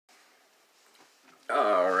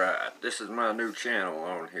This is my new channel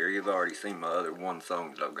on here. You've already seen my other one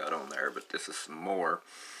songs I've got on there, but this is some more.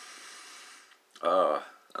 I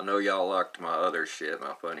know y'all liked my other shit,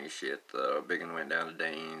 my funny shit. Biggin went down to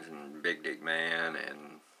Dean's and Big Dick Man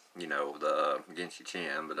and, you know, the Against Your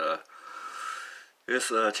Chin. But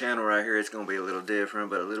this channel right here, it's going to be a little different,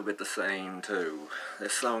 but a little bit the same too.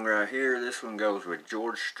 This song right here, this one goes with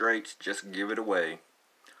George Strait's Just Give It Away.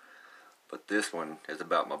 But this one is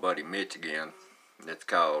about my buddy Mitch again. It's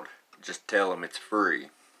called Just Tell Him It's Free.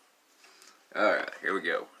 Alright, here we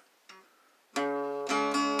go.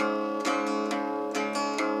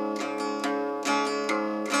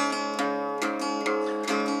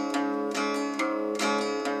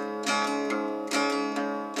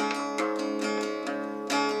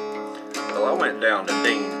 Well, I went down to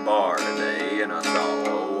Dean's bar today and I saw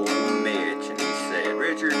old Mitch, and he said,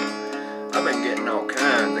 "Richard, I've been getting all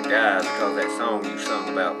kinds of guys because that song you sung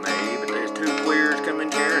about me, but there's two queers come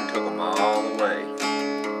in here and took them all away."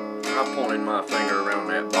 I pointed my finger around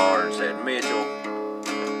that bar and said, "Mitchell,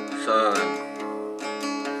 son,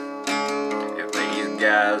 if these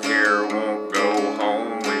guys here won't go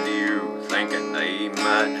home with you thinking they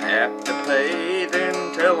might have to pay,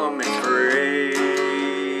 then tell them it's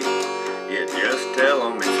free. Yeah, just tell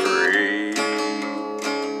them it's free.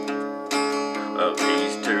 Of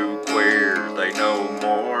these two queers, they know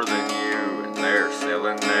more than you, and they're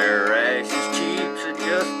selling their asses cheap, so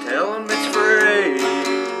just tell them it's free.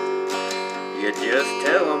 Yeah, just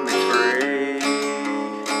tell them it's free.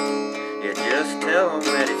 Yeah, just tell them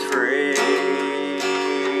that it's free.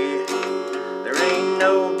 There ain't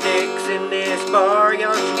no dicks in this bar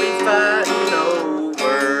y'all should be fighting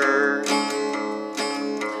over.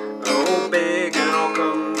 Oh, biggin, I'll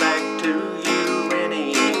come back to you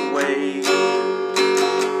anyway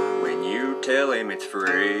when you tell him it's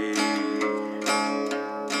free."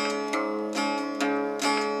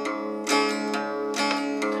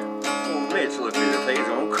 Mitch looked as if he was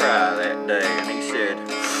gonna cry that day, and he said,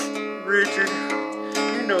 "Richard,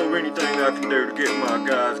 you know of anything I can do to get my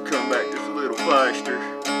guys to come back just a little faster?"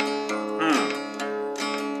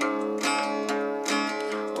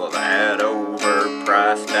 Well, that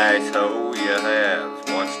overpriced asshole you have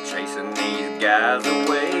wants chasing these guys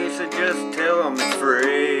away, so just tell them it's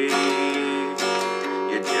free.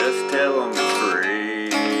 You just tell them it's free.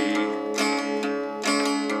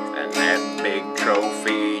 And that big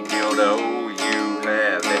trophy dildo you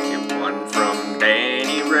have that you won from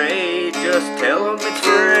Danny Ray, just tell him it's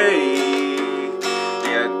free.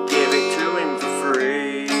 Yeah, give it to him for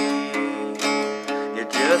free. Yeah,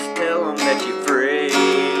 just tell him that you're free.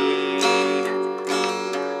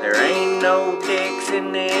 There ain't no dicks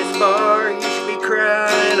in this bar you should be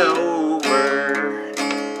crying over.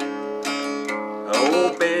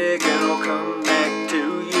 Oh, big, and I'll come back to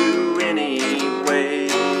you anyway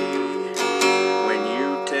when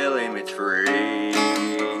you tell him it's free.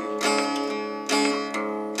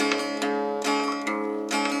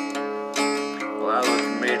 Well, I looked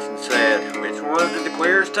at Mitch and said, "Which ones did the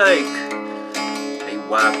queers take?" He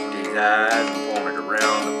wiped his eyes and pointed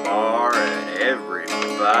around the bar at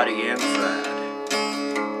everybody inside.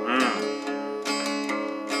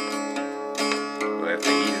 Well, if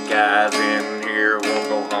these guys in here won't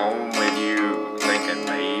go home with you thinking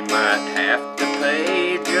they might have to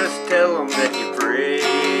pay, just tell them that you're free.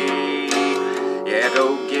 Yeah,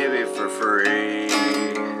 go give it for free.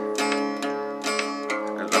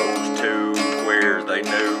 Those two queers, they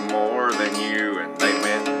knew more than you, and they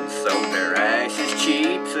went and sold their asses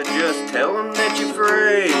cheap, so just tell them that you're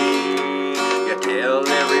free. Yeah, tell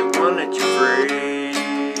everyone that you're free.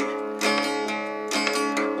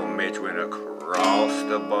 Well, Mitch went across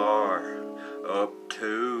the bar up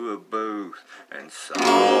to a booth and saw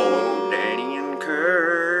old Danny and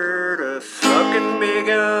Kurt a-sucking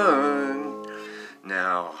biggin.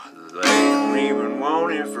 Now, they don't even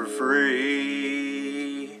want it for free.